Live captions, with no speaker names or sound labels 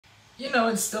You know,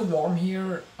 it's still warm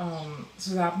here,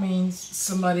 so that means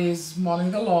somebody's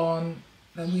mowing the lawn.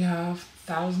 Then we have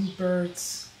 1,000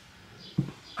 birds.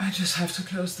 I just have to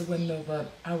close the window,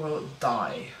 but I will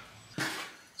die.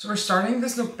 So we're starting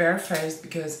this look barefaced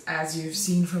because, as you've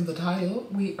seen from the title,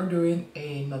 we are doing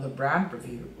another brand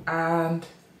review. And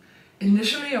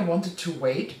initially I wanted to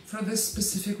wait for this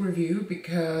specific review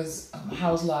because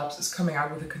Haus Labs is coming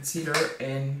out with a concealer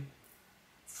in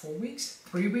 4 weeks,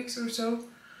 3 weeks or so.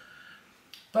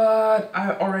 But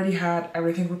I already had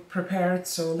everything prepared,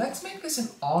 so let's make this in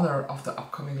honor of the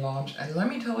upcoming launch. And let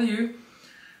me tell you,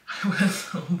 I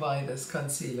will buy this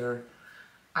concealer.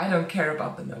 I don't care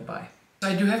about the no-buy. So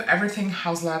I do have everything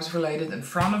Haus Labs related in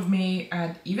front of me,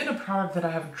 and even a product that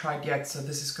I haven't tried yet, so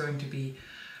this is going to be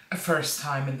a first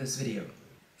time in this video.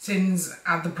 Since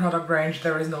at the product range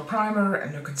there is no primer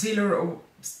and no concealer, or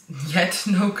yet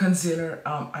no concealer,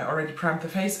 I already primed the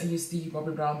face. I used the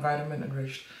Bobbi Brown Vitamin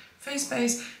Enriched Face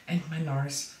Base and my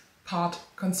NARS Pot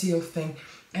Conceal thing.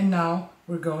 And now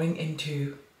we're going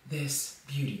into this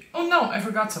beauty. Oh no, I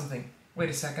forgot something. Wait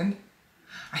a second.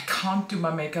 I can't do my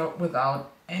makeup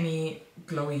without any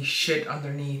glowy shit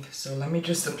underneath. So let me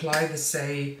just apply the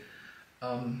Say,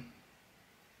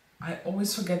 I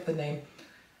always forget the name.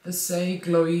 The Say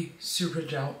Glowy Super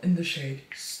Gel in the shade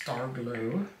Star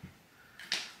Glow.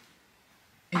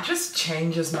 It just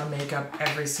changes my makeup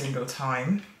every single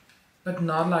time. But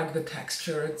not like the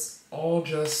texture, it's all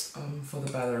just for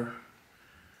the better.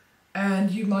 And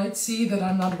you might see that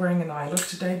I'm not wearing an eye look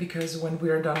today because when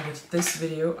we are done with this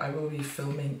video, I will be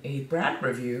filming a brand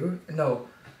review. No,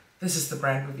 this is the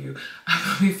brand review. I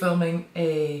will be filming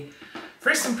a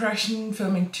first impression,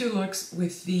 filming 2 looks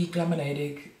with the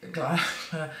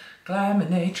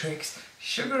Glaminatrix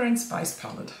Sugar and Spice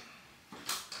palette.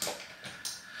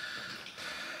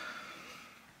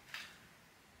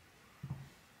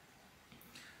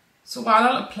 So while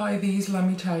I'll apply these, let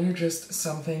me tell you just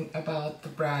something about the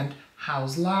brand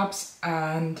Haus Labs.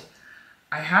 And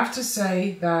I have to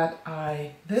say that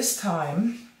I, this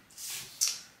time,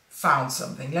 found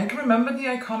something. Like, remember the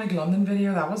iconic London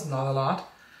video? That was not a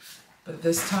lot. But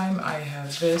this time I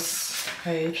have this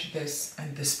page, this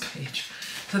and this page.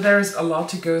 So there's a lot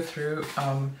to go through.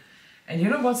 And you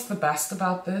know what's the best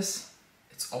about this?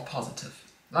 It's all positive.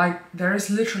 Like, there is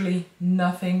literally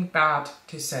nothing bad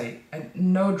to say and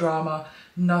no drama,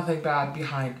 nothing bad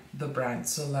behind the brand.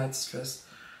 So let's just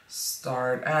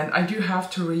start. And I do have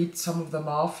to read some of them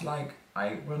off. Like,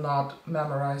 I will not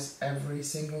memorize every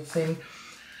single thing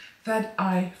that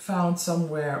I found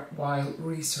somewhere while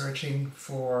researching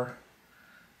for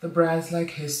the brand's like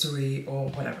history or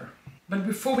whatever. But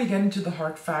before we get into the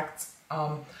hard facts,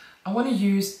 I want to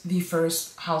use the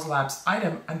first Haus Labs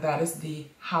item, and that is the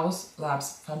Haus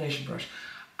Labs foundation brush.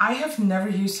 I have never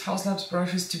used Haus Labs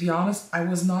brushes, to be honest. I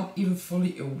was not even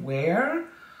fully aware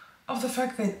of the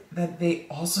fact that they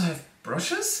also have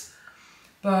brushes.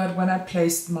 But when I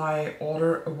placed my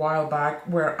order a while back,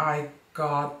 where I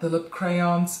got the lip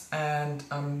crayons and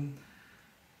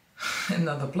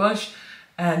another blush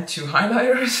and 2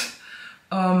 highlighters,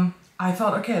 I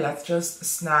thought, okay, let's just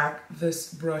snag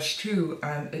this brush too,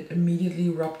 and it immediately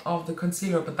rubbed off the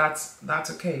concealer, but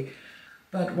that's okay.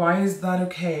 But why is that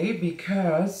okay?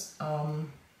 Because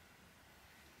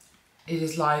it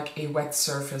is like a wet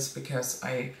surface, because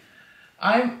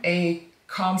I'm a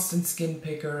constant skin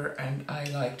picker and I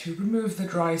like to remove the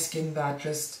dry skin that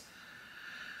just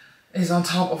is on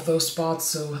top of those spots,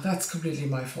 so that's completely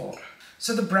my fault.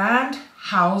 So the brand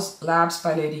Haus Labs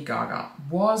by Lady Gaga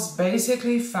was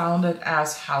basically founded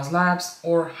as Haus Labs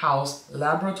or Haus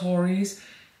Laboratories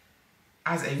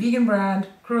as a vegan brand,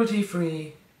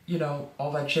 cruelty-free, you know,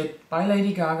 all that shit, by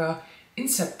Lady Gaga in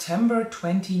September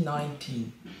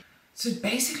 2019. So it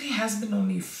basically has been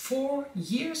only 4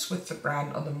 years with the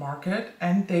brand on the market,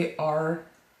 and they are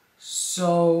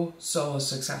so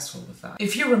successful with that.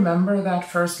 If you remember that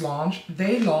first launch,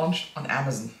 they launched on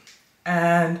Amazon.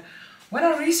 And when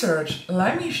I researched,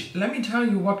 let me tell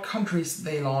you what countries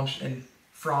they launched in: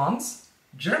 France,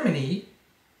 Germany,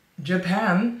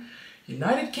 Japan,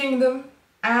 United Kingdom,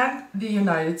 and the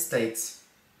United States.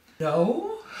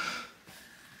 No,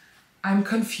 I'm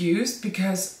confused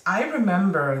because I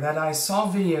remember that I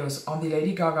saw videos on the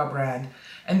Lady Gaga brand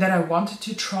and that I wanted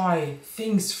to try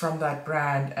things from that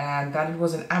brand and that it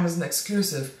was an Amazon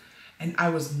exclusive, and I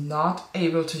was not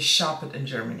able to shop it in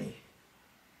Germany.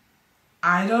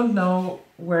 I don't know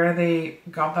where they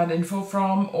got that info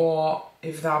from, or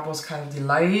if that was kind of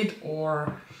delayed,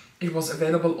 or it was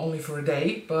available only for a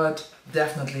day, but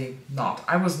definitely not.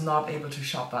 I was not able to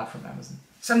shop that from Amazon.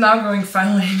 So I'm now going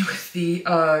finally in with the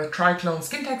Triclone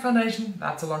Skin Tech Foundation,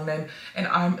 that's a long name, and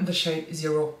I'm in the shade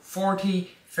 040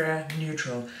 Fair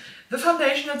Neutral. The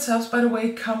foundation itself, by the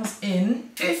way, comes in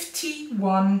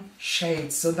 51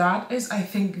 shades, so that is, I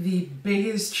think, the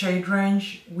biggest shade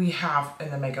range we have in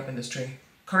the makeup industry.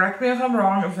 Correct me if I'm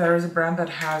wrong, if there is a brand that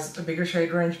has a bigger shade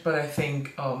range, but I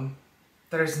think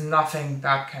there's nothing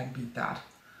that can beat that.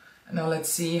 And now let's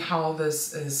see how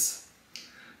this is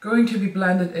going to be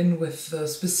blended in with the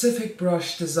specific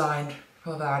brush designed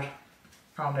for that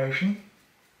foundation.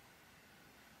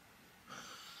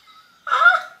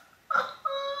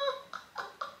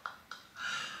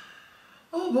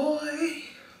 Oh boy!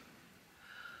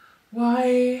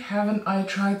 Why haven't I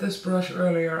tried this brush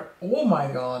earlier? Oh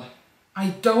my god! I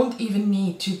don't even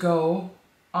need to go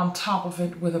on top of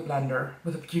it with a blender,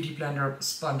 with a beauty blender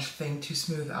sponge thing to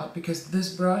smooth out, because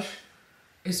this brush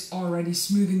is already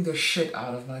smoothing the shit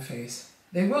out of my face.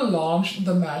 They will launch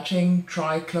the matching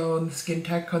Triclone Skin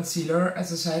Tech Concealer,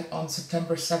 as I said, on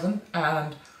September 7th,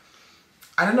 and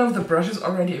I don't know if the brush is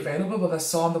already available, but I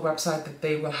saw on the website that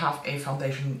they will have a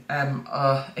foundation,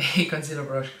 a concealer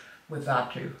brush with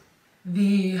that too.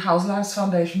 The Haus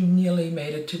foundation nearly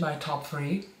made it to my top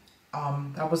 3.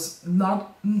 There was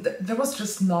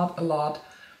just not a lot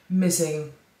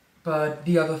missing, but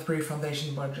the other 3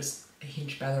 foundations were just a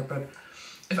hinge better. But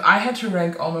if I had to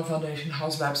rank all my foundation,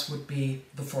 Haus Labs would be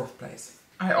the 4th place.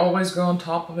 I always go on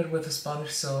top of it with a sponge,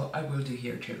 so I will do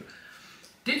here too.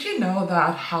 Did you know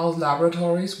that Haus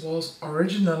Laboratories was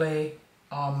originally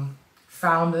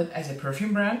founded as a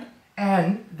perfume brand?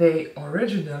 And they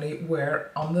originally were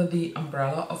under the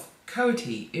umbrella of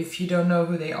Coty. If you don't know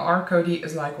who they are, Coty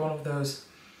is like one of those,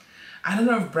 I don't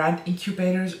know if brand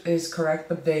incubators is correct,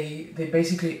 but they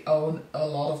basically own a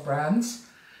lot of brands.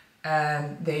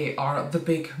 And they are the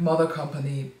big mother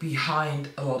company behind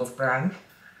a lot of brands.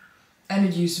 And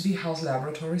it used to be Haus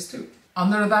Laboratories too.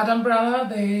 Under that umbrella,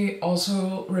 they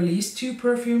also released 2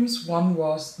 perfumes. One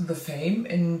was The Fame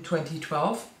in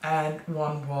 2012 and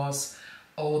one was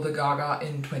the Gaga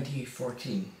in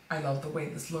 2014. I love the way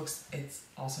this looks, it's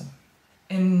awesome.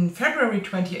 In February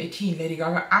 2018, Lady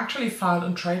Gaga actually filed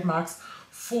on trademarks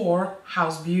for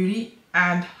Haus Beauty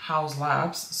and Haus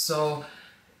Labs, so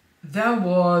there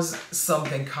was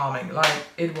something coming. Like,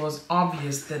 it was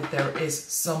obvious that there is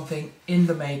something in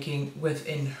the making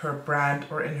within her brand,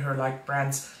 or in her like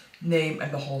brand's name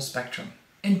and the whole spectrum.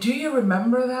 And do you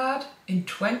remember that? In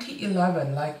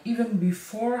 2011, like even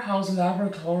before Haus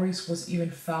Laboratories was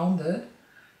even founded,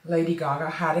 Lady Gaga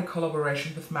had a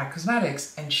collaboration with MAC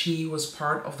Cosmetics, and she was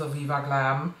part of the Viva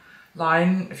Glam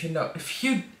line. If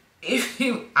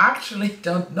you actually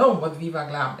don't know what Viva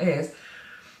Glam is,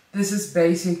 this is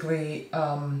basically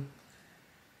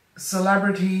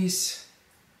celebrities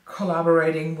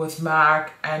collaborating with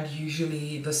MAC, and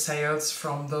usually the sales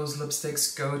from those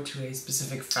lipsticks go to a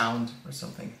specific fount or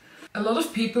something. A lot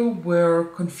of people were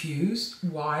confused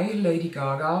why Lady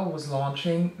Gaga was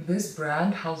launching this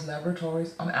brand, Haus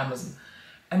Laboratories, on Amazon,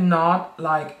 and not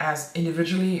like as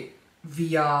individually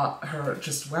via her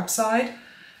just website,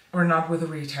 or not with a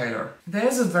retailer.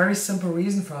 There's a very simple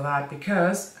reason for that,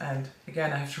 because, and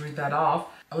again I have to read that off,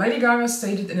 Lady Gaga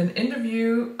stated in an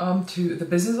interview to The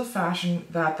Business of Fashion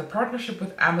that the partnership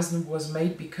with Amazon was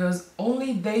made because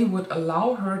only they would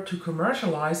allow her to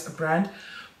commercialize a brand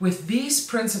with these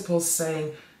principles,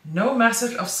 saying no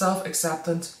message of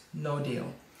self-acceptance, no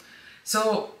deal.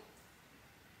 So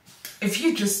if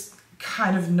you just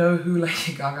kind of know who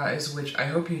Lady Gaga is, which I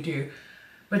hope you do,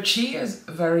 but she is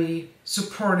very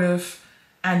supportive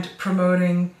and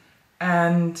promoting,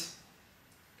 and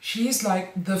she's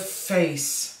like the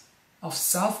face of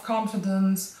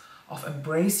self-confidence, of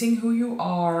embracing who you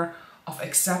are, of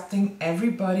accepting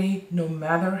everybody no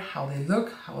matter how they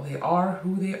look, how they are,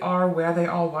 who they are, where they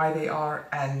are, why they are,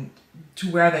 and to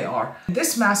where they are.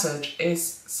 This message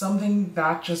is something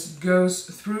that just goes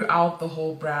throughout the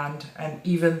whole brand, and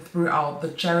even throughout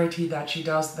the charity that she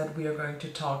does, that we are going to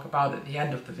talk about at the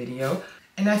end of the video.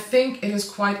 And I think it is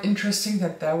quite interesting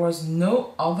that there was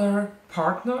no other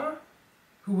partner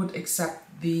who would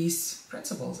accept these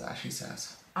principles, as she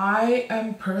says. I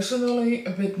am personally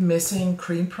a bit missing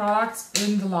cream products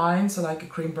in the line, so like a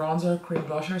cream bronzer, cream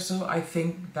blusher, so I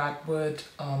think that would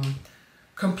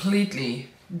completely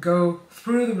go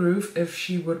through the roof if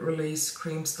she would release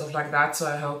cream stuff like that, so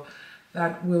I hope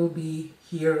that will be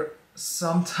here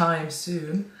sometime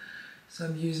soon. So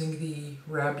I'm using the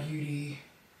Rare Beauty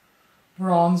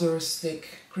bronzer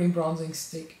stick, cream bronzing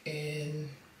stick in,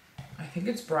 I think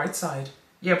it's Bright Side.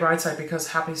 Yeah, Bright Side, because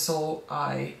Happy Soul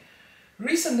I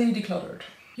recently decluttered.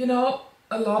 You know,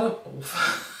 a lot of...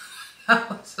 Oh, that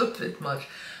was a bit much.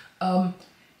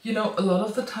 You know, a lot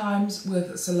of the times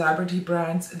with celebrity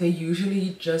brands, they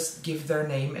usually just give their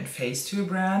name and face to a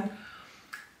brand.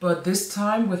 But this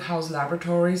time with Haus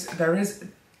Laboratories, there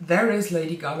is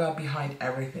Lady Gaga behind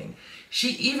everything. She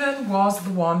even was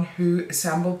the one who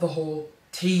assembled the whole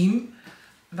team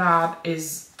that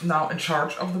is now in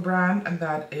charge of the brand and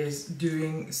that is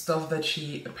doing stuff that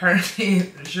she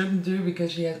apparently shouldn't do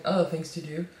because she has other things to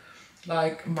do,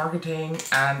 like marketing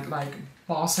and like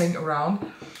bossing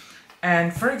around.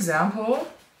 And for example,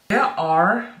 there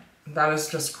are, that is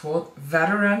just quote,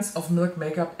 veterans of Milk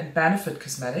Makeup and Benefit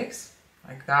Cosmetics.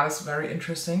 Like that is very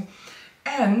interesting.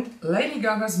 And Lady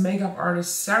Gaga's makeup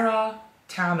artist Sarah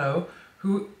Tano,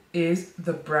 who is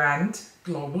the brand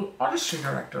global artistry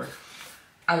director.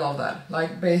 I love that.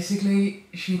 Like basically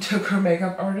she took her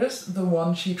makeup artist, the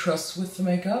one she trusts with the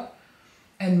makeup,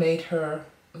 and made her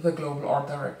the global art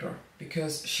director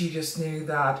because she just knew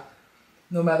that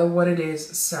no matter what it is,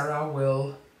 Sarah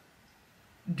will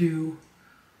do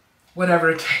whatever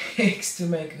it takes to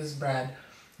make this brand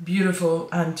beautiful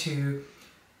and to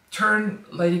turn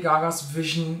Lady Gaga's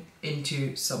vision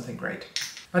into something great.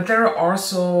 But there are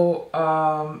also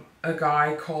a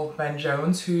guy called Ben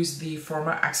Jones, who's the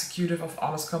former executive of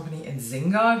Honest Company and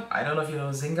Zynga. I don't know if you know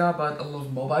Zynga, but a lot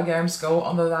of mobile games go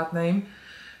under that name.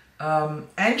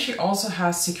 And she also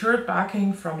has secured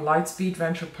backing from Lightspeed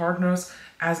Venture Partners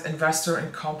as investor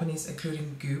in companies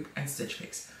including Goop and Stitch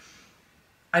Fix.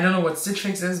 I don't know what Stitch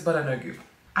Fix is, but I know Goop.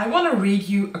 I want to read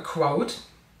you a quote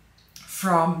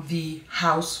from the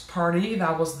Haus party.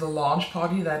 That was the launch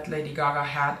party that Lady Gaga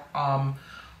had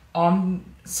on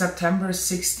September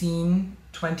 16,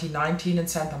 2019 in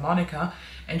Santa Monica.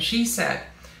 And she said,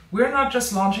 "We're not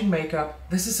just launching makeup.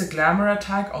 This is a glamour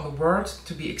attack on the word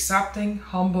to be accepting,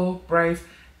 humble, brave,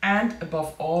 and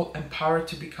above all, empowered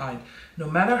to be kind. No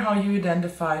matter how you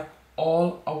identify,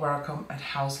 all are welcome at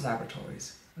Haus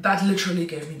Laboratories." That literally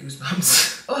gave me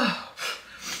goosebumps.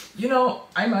 You know,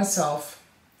 I myself,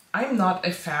 I'm not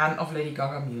a fan of Lady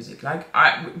Gaga music. Like,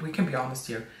 we can be honest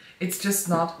here. It's just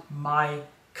not my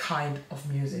kind of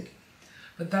music.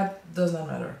 But that does not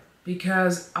matter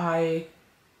because I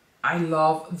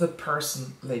love the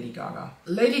person Lady Gaga.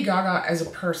 Lady Gaga as a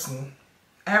person,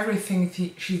 everything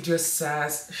she just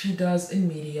says, she does in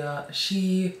media,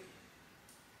 she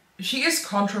is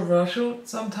controversial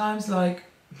sometimes, like,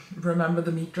 remember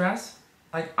the meat dress?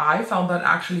 Like, I found that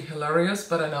actually hilarious,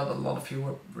 but I know that a lot of you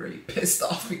were really pissed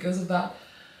off because of that.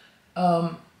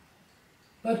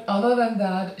 But other than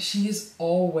that, she is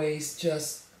always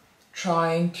just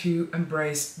trying to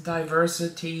embrace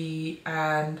diversity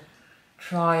and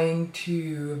trying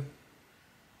to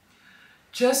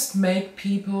just make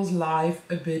people's life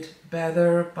a bit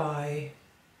better by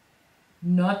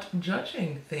not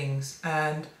judging things.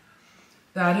 And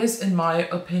that is, in my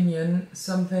opinion,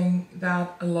 something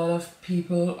that a lot of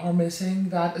people are missing.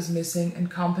 That is missing in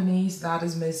companies, that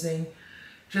is missing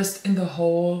just in the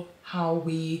whole how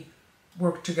we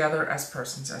work together as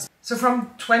persons. So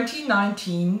from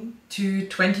 2019 to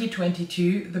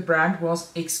 2022, the brand was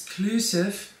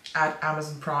exclusive at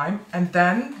Amazon Prime. And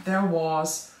then there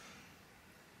was,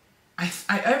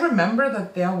 I remember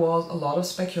that there was a lot of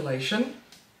speculation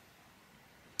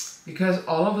because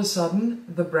all of a sudden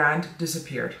the brand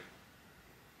disappeared.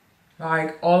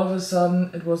 Like all of a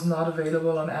sudden it was not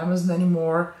available on Amazon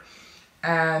anymore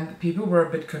and people were a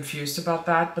bit confused about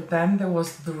that. But then there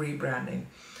was the rebranding.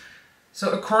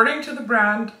 So according to the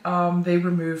brand, they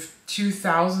removed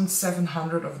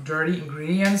 2,700 of dirty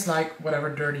ingredients, like whatever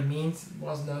dirty means. There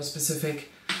was no specific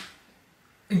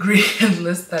ingredient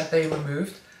list that they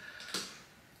removed.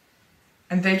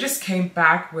 And they just came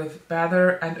back with better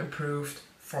and improved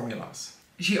formulas.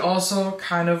 She also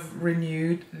kind of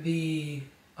renewed the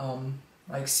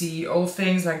like CEO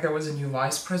things, like there was a new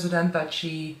vice president that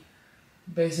she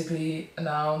basically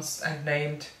announced and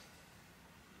named.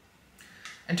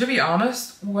 And to be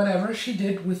honest, whatever she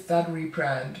did with that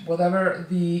rebrand, whatever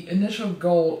the initial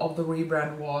goal of the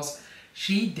rebrand was,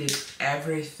 she did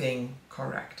everything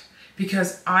correct.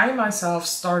 Because I myself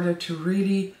started to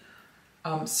really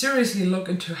seriously look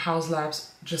into Haus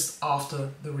Labs just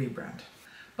after the rebrand.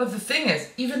 But the thing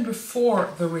is, even before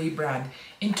the rebrand,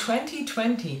 in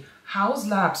 2020, Haus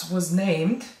Labs was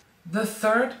named the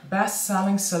 3rd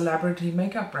best-selling celebrity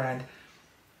makeup brand.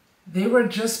 They were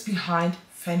just behind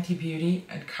Fenty Beauty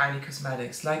and Kylie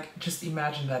Cosmetics. Like, just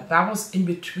imagine that. That was in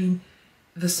between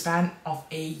the span of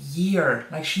a year.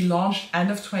 Like, she launched end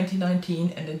of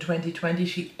 2019 and in 2020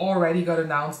 she already got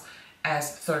announced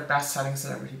as 3rd best-selling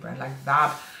celebrity brand. Like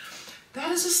that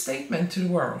is a statement to the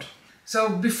world. So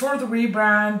before the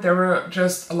rebrand, there were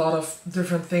just a lot of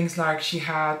different things. Like she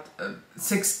had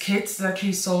 6 kits that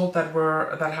she sold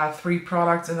that had 3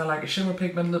 products in there, like a shimmer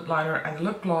pigment, lip liner, and a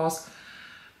lip gloss.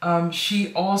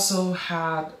 She also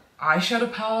had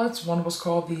eyeshadow palettes. One was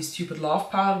called the Stupid Love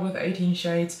palette with 18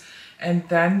 shades. And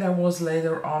then there was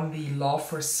later on the Love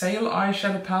for Sale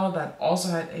eyeshadow palette that also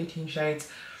had 18 shades.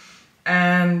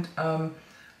 And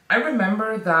I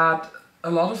remember that a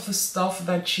lot of the stuff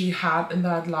that she had in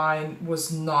that line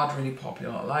was not really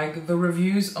popular. Like, the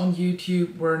reviews on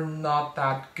YouTube were not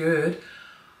that good.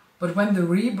 But when the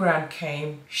rebrand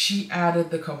came, she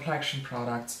added the complexion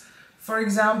products. For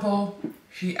example,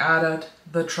 she added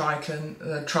the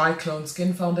Triclone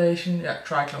Skin Foundation,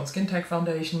 Triclone Skin Tech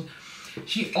Foundation.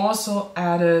 She also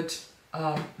added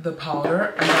the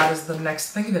powder, and that is the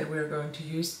next thing that we're going to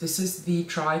use. This is the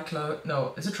Triclone,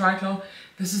 no, is it Triclone?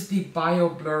 This is the Bio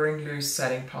Blurring Loose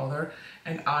Setting Powder,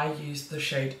 and I used the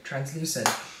shade Translucent.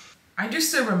 I do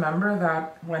still remember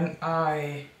that when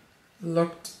I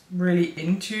looked really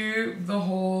into the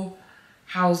whole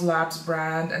Haus Labs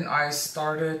brand and I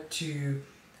started to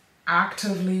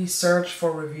actively search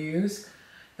for reviews,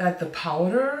 that the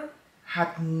powder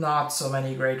had not so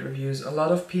many great reviews. A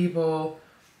lot of people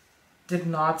did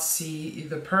not see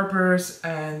the purpose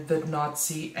and did not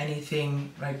see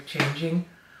anything like changing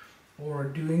or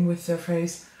doing with their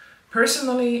face.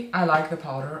 Personally, I like the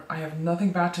powder. I have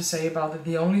nothing bad to say about it.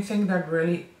 The only thing that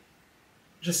really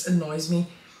just annoys me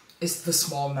is the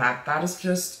small mat. That is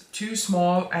just too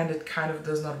small and it kind of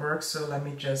does not work. So let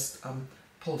me just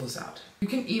pull this out. You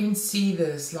can even see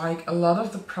this, like a lot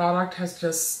of the product has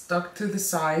just stuck to the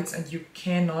sides and you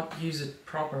cannot use it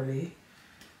properly.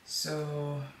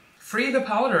 So free the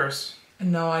powders.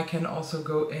 And now I can also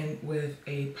go in with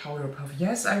a powder puff.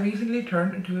 Yes, I recently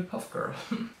turned into a puff girl.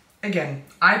 Again,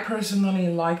 I personally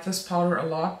like this powder a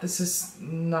lot. This is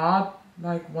not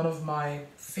like one of my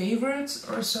favorites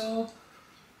or so.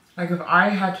 Like if I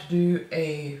had to do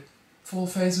a full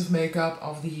face of makeup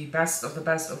of the best of the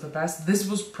best of the best, this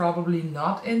was probably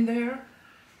not in there.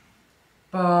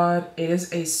 But it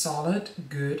is a solid,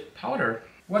 good powder.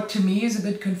 What to me is a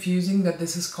bit confusing that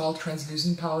this is called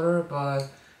translucent powder, but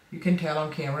you can tell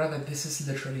on camera that this is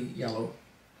literally yellow.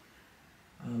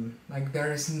 Like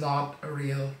there is not a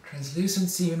real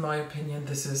translucency in my opinion.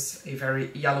 This is a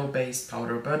very yellow based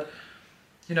powder, but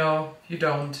you know, you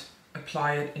don't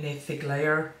apply it in a thick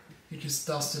layer. You just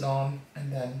dust it on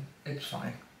and then it's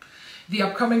fine. The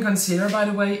upcoming concealer, by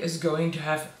the way, is going to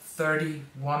have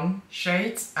 31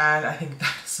 shades and I think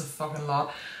that's a fucking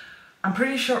lot. I'm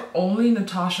pretty sure only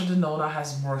Natasha Denona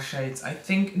has more shades. I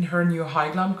think in her new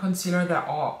High Glam concealer there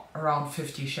are around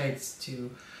 50 shades to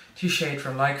shade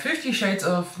from. Like 50 shades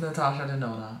of Natasha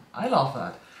Denona. I love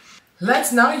that.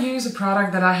 Let's now use a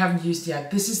product that I haven't used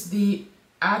yet. This is the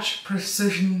Edge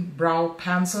Precision Brow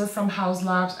Pencil from Haus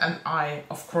Labs and I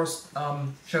of course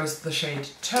chose the shade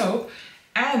Taupe.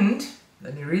 And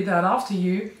let me read that off to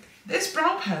you. This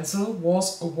brow pencil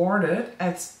was awarded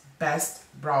as Best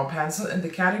Brow Pencil in the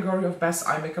category of Best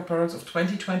Eye Makeup Products of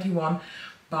 2021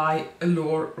 by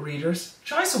Allure Reader's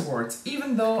Choice Awards.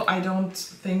 Even though I don't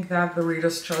think that the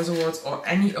Reader's Choice Awards or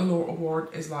any Allure Award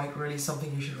is like really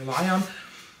something you should rely on,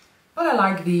 but I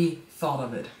like the thought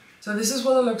of it. So this is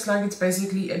what it looks like. It's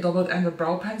basically a double-ended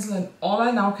brow pencil and all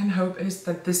I now can hope is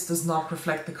that this does not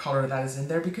reflect the color that is in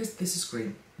there because this is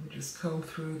green. Just comb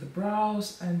through the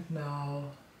brows and now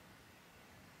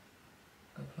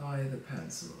apply the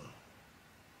pencil.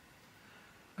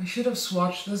 I should have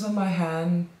swatched this on my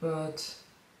hand, but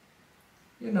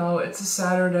you know, it's a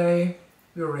Saturday,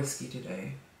 we're risky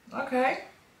today. Okay.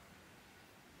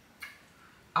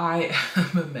 I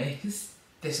am amazed.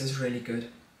 This is really good.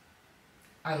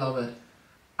 I love it.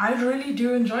 I really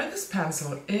do enjoy this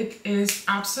pencil. It is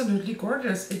absolutely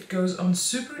gorgeous. It goes on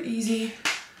super easy.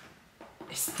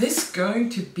 Is this going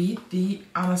to beat the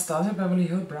Anastasia Beverly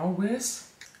Hills Brow Wiz?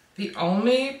 The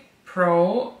only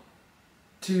pro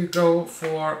to go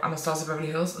for Anastasia Beverly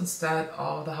Hills instead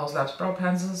of the Haus Labs Brow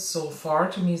Pencils so far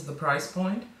to me is the price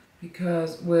point.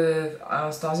 Because with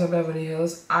Anastasia Beverly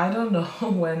Hills, I don't know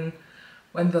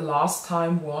when the last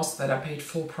time was that I paid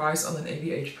full price on an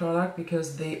ABH product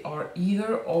because they are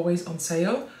either always on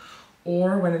sale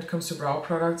or when it comes to brow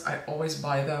products, I always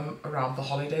buy them around the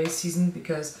holiday season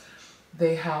because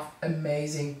they have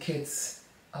amazing kits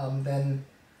then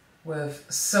with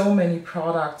so many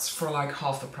products for like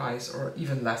half the price or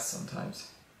even less sometimes.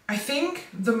 I think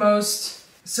the most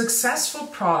successful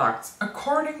products,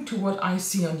 according to what I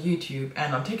see on YouTube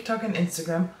and on TikTok and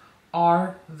Instagram,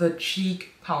 are the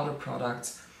cheek powder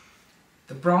products.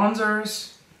 The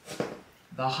bronzers,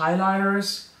 the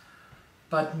highlighters,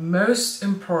 But most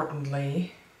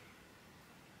importantly,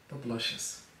 the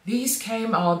blushes. These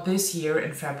came out this year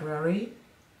in February,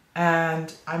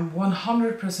 and I'm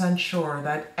 100% sure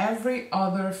that every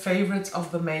other favorites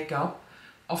of the makeup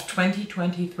of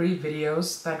 2023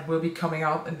 videos that will be coming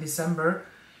out in December,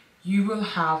 you will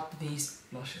have these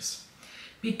blushes.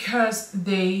 Because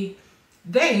they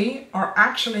are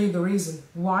actually the reason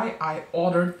why I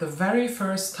ordered the very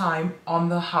first time on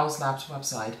the Haus Labs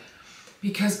website.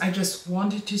 Because I just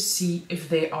wanted to see if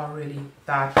they are really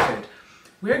that good.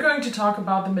 We're going to talk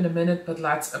about them in a minute, but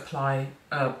let's apply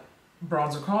a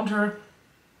bronzer contour.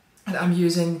 And I'm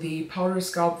using the Powder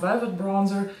Sculpt Velvet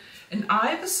Bronzer, and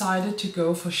I decided to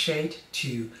go for shade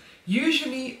 2.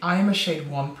 Usually I'm a shade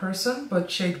 1 person, but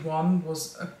shade 1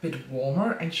 was a bit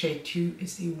warmer, and shade 2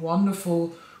 is a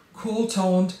wonderful, cool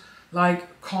toned,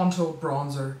 like contour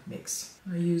bronzer mix.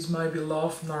 I use my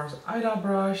beloved NARS Ida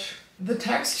brush. The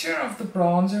texture of the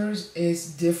bronzers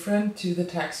is different to the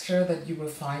texture that you will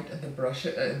find in the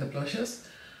blushes.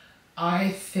 I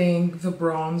think the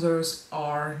bronzers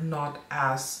are not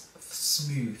as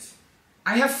smooth.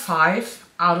 I have 5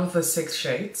 out of the 6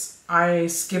 shades. I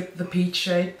skipped the peach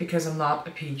shade because I'm not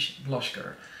a peach blush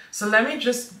girl. So let me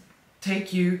just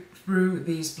take you through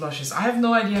these blushes. I have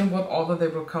no idea in what order they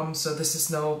will come, so this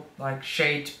is no like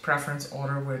shade preference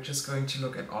order. We're just going to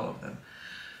look at all of them.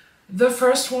 The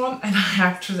first one, and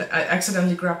I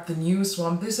accidentally grabbed the newest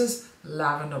one, this is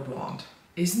Lavender Blonde.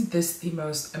 Isn't this the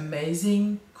most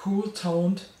amazing, cool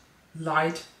toned,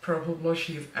 light purple blush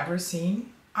you've ever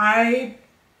seen? I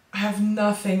have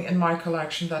nothing in my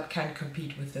collection that can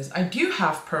compete with this. I do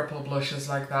have purple blushes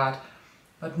like that,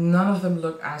 but none of them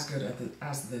look as good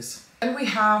as this. Then we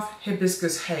have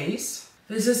Hibiscus Haze.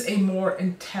 This is a more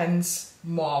intense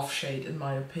mauve shade in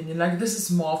my opinion. Like, this is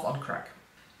mauve on crack.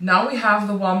 Now we have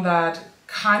the one that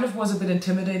kind of was a bit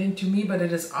intimidating to me, but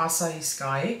it is Acai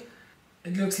Sky.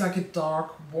 It looks like a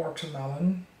dark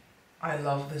watermelon. I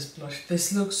love this blush.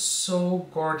 This looks so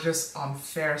gorgeous on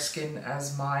fair skin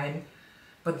as mine,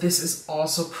 but this is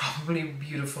also probably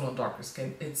beautiful on darker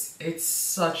skin. It's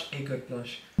such a good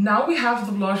blush. Now we have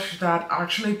the blush that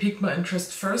actually piqued my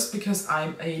interest first, because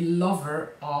I'm a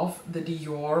lover of the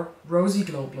Dior Rosy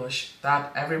Glow blush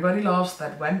that everybody loves,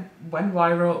 that went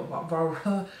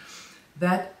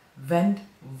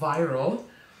viral,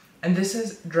 and this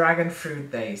is Dragon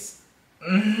Fruit Days.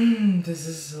 This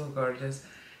is so gorgeous.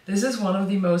 This is one of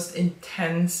the most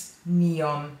intense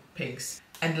neon pinks.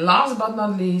 And last but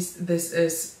not least, this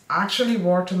is actually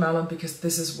watermelon, because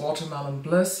this is Watermelon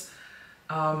Bliss.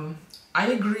 I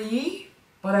agree,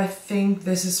 but I think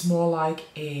this is more like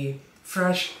a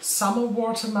fresh summer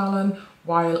watermelon,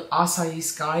 while Acai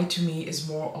Sky to me is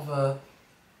more of a,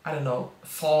 I don't know,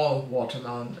 fall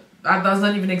watermelon. That does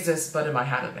not even exist, but in my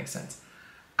head it makes sense.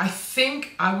 I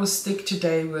think I will stick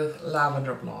today with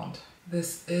Lavender Blonde.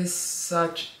 This is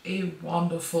such a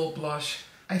wonderful blush.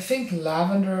 I think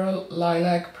lavender,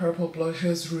 lilac, purple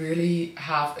blushes really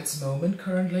have its moment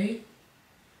currently,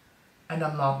 and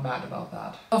I'm not mad about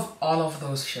that. Of all of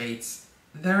those shades,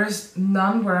 there is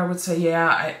none where I would say,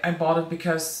 yeah, I bought it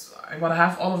because I want to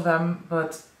have all of them,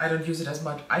 but I don't use it as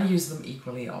much. I use them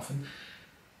equally often.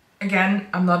 Again,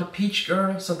 I'm not a peach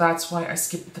girl, so that's why I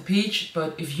skipped the peach,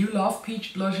 but if you love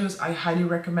peach blushes, I highly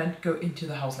recommend go into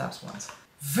the Haus Labs ones.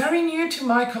 Very new to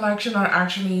my collection are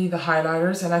actually the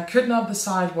highlighters, and I could not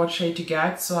decide what shade to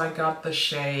get, so I got the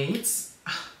shades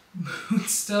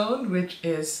Moonstone, which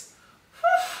is,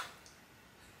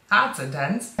 that's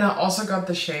intense. And I also got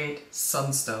the shade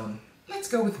Sunstone. Let's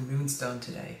go with Moonstone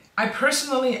today. I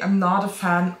personally am not a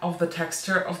fan of the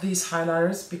texture of these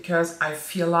highlighters, because I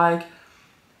feel like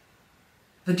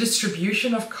the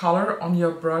distribution of color on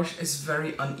your brush is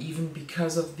very uneven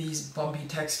because of these bumpy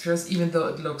textures, even though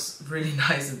it looks really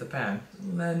nice in the pan.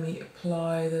 Let me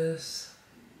apply this.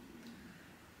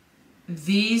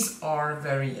 These are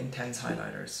very intense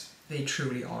highlighters. They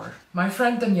truly are. My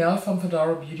friend Danielle from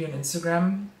Fedora Beauty on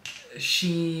Instagram,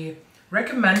 she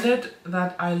recommended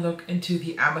that I look into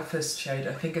the amethyst shade.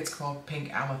 I think it's called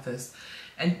Pink Amethyst.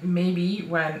 And maybe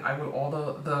when I will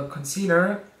order the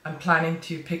concealer, I'm planning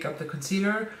to pick up the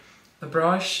concealer, the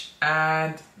brush,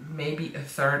 and maybe a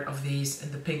third of these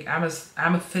in the Pink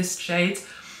Amethyst shades.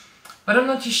 But I'm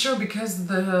not too sure, because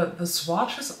the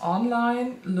swatches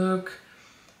online look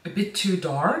a bit too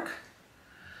dark.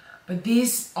 But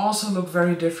these also look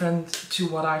very different to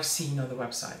what I've seen on the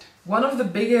website. One of the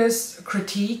biggest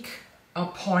critique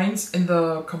points in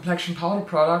the complexion powder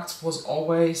products was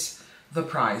always the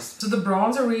price. So the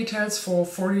bronzer retails for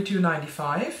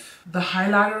 $42.95, the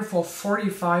highlighter for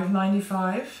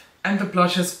 $45.95, and the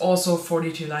blush is also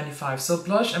 $42.95. So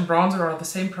blush and bronzer are the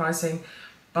same pricing,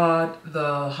 but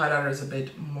the highlighter is a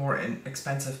bit more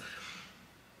expensive.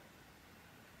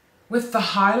 With the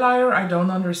highlighter, I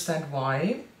don't understand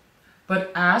why,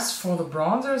 but as for the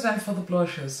bronzers and for the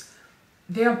blushes,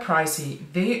 they are pricey.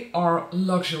 They are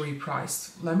luxury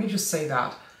priced. Let me just say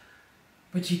that.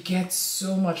 But you get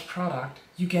so much product.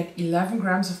 You get 11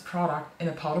 grams of product in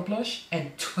a powder blush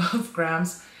and 12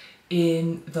 grams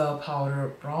in the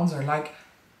powder bronzer. Like,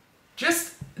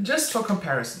 just for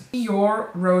comparison,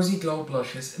 your Rosy Glow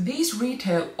blushes, these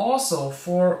retail also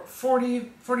for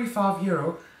 45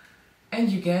 euro and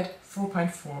you get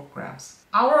 4.4 grams.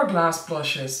 Hourglass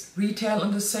blushes retail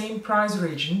in the same price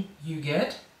region, you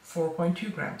get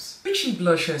 4.2 grams. Witchy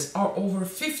blushes are over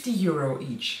 50 euro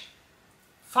each,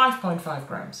 5.5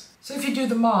 grams. So if you do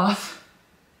the math,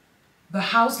 the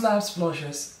Haus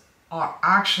blushes are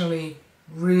actually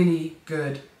really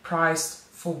good priced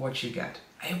for what you get.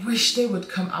 I wish they would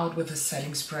come out with a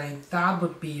setting spray. That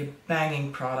would be a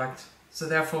banging product. So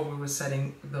therefore we were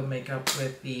setting the makeup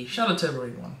with the Charlotte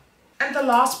Tilbury one. And the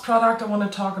last product I want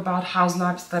to talk about, Haus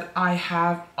that I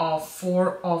have, are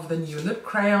 4 of the new lip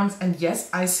crayons. And yes,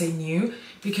 I say new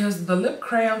because the lip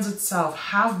crayons itself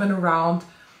have been around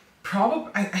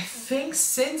probably, I think,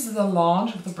 since the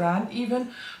launch of the brand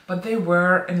even, but they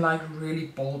were in like really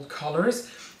bold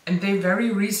colors. And they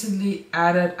very recently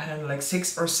added, I don't know, like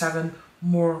 6 or 7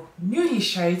 more nudie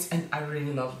shades, and I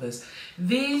really love this.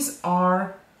 These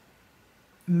are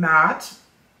matte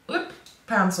lip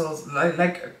pencils,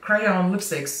 like crayon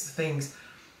lipsticks things.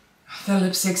 The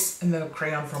lipsticks in the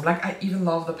crayon form. Like, I even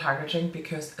love the packaging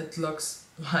because it looks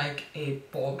like a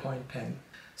ballpoint pen.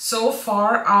 So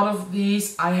far out of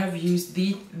these, I have used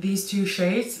these 2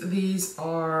 shades. These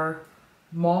are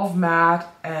Mauve Matte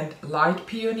and Light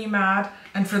Peony Matte.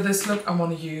 And for this look, I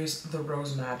want to use the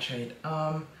Rose Matte shade.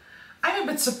 I'm a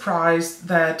bit surprised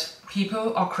that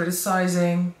people are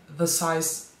criticizing the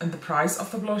size and the price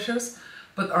of the blushes,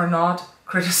 but are not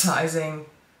criticizing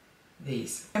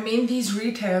these. I mean, these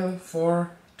retail for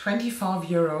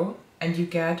 25 euro and you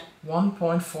get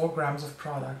 1.4 grams of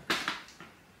product.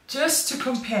 Just to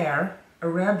compare, a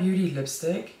Rare Beauty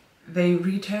lipstick, they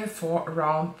retail for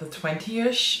around the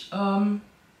 20-ish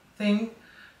thing,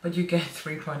 but you get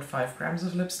 3.5 grams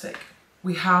of lipstick.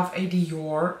 We have a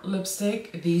Dior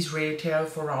lipstick. These retail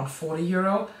for around 40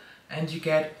 euro and you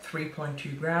get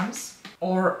 3.2 grams.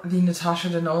 Or the Natasha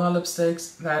Denona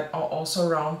lipsticks that are also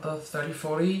around the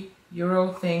 30-40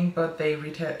 euro thing, but they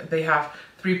have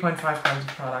 3.5 grams of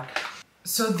product.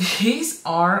 So these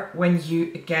are, when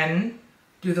you again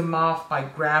do the math by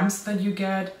grams that you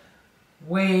get,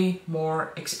 way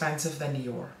more expensive than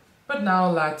Dior. But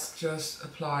now let's just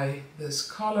apply this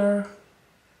color.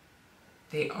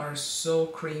 They are so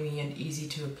creamy and easy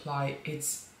to apply.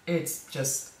 It's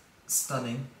just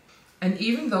stunning. And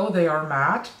even though they are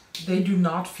matte, they do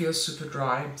not feel super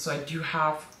dry. So I do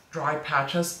have dry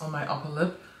patches on my upper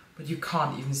lip, but you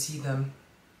can't even see them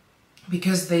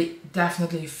because they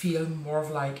definitely feel more of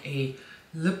like a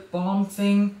lip balm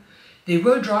thing. They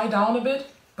will dry down a bit,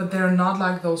 but they're not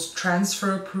like those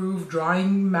transfer-proof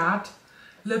drying matte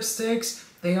lipsticks.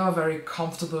 They are very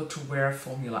comfortable to wear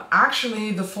formula.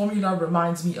 Actually, the formula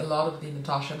reminds me a lot of the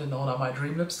Natasha Denona, my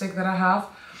dream lipstick that I have.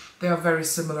 They are very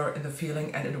similar in the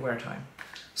feeling and in wear time.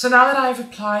 So now that I've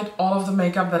applied all of the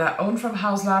makeup that I own from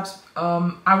Haus,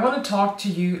 I want to talk to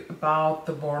you about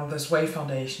the Born This Way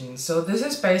Foundation. So this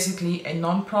is basically a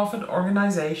non-profit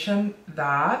organization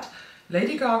that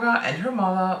Lady Gaga and her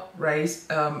mother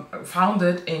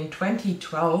founded in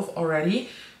 2012 already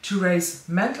to raise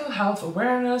mental health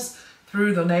awareness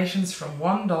through donations from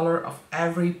 $1 of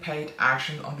every paid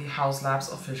action on the Haus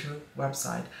official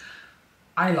website.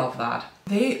 I love that.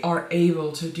 They are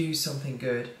able to do something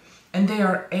good and they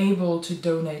are able to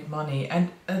donate money,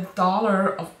 and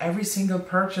 $1 of every single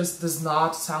purchase does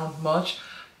not sound much,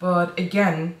 but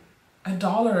again,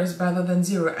 $1 is better than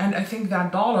 0. And I think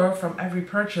that $1 from every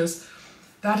purchase,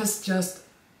 that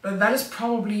is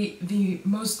probably the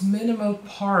most minimal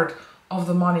part of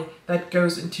the money that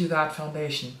goes into that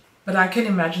foundation. But I can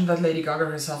imagine that Lady Gaga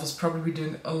herself is probably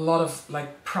doing a lot of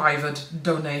like private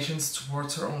donations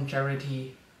towards her own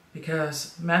charity,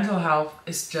 because mental health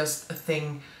is just a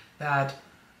thing that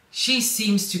she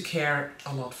seems to care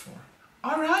a lot for.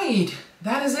 Alright,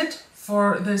 that is it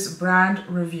for this brand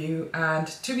review, and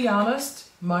to be honest,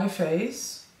 my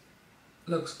face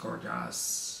looks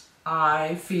gorgeous.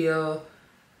 I feel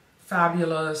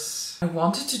fabulous. I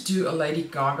wanted to do a Lady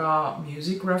Gaga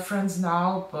music reference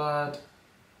now, but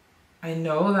I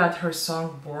know that her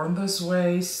song Born This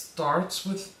Way starts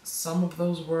with some of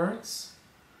those words,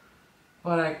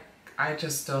 but I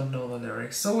just don't know the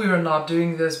lyrics. So we are not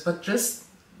doing this, but just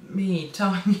me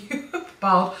telling you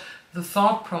about the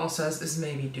thought process is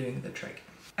maybe doing the trick.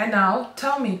 And now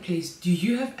tell me please, do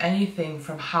you have anything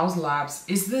from Haus Labs?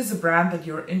 Is this a brand that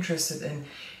you're interested in?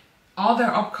 Are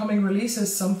there upcoming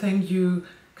releases something you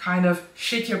kind of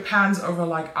shit your pants over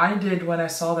like I did when I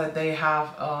saw that they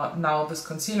have now this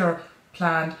concealer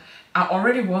planned? I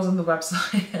already was on the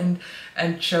website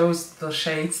and chose the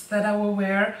shades that I will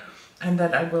wear and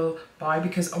that I will buy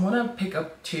because I want to pick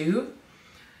up two.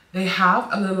 They have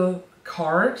a little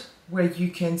card where you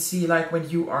can see like when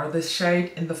you are this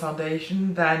shade in the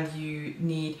foundation, then you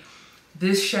need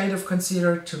this shade of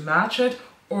concealer to match it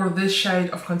or this shade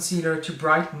of concealer to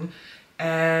brighten.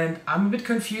 And I'm a bit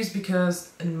confused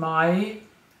because in my,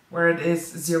 where it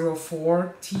is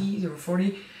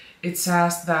 040, it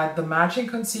says that the matching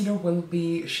concealer will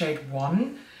be shade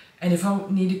 1. And if I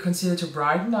need a concealer to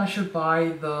brighten, I should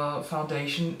buy the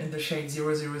foundation in the shade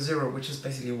 000, which is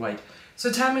basically white.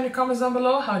 So tell me in the comments down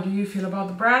below, how do you feel about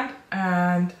the brand?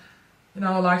 And, you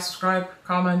know, like, subscribe,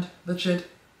 comment, the shit,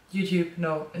 YouTube,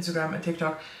 no, Instagram and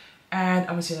TikTok. And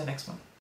I will see you in the next one.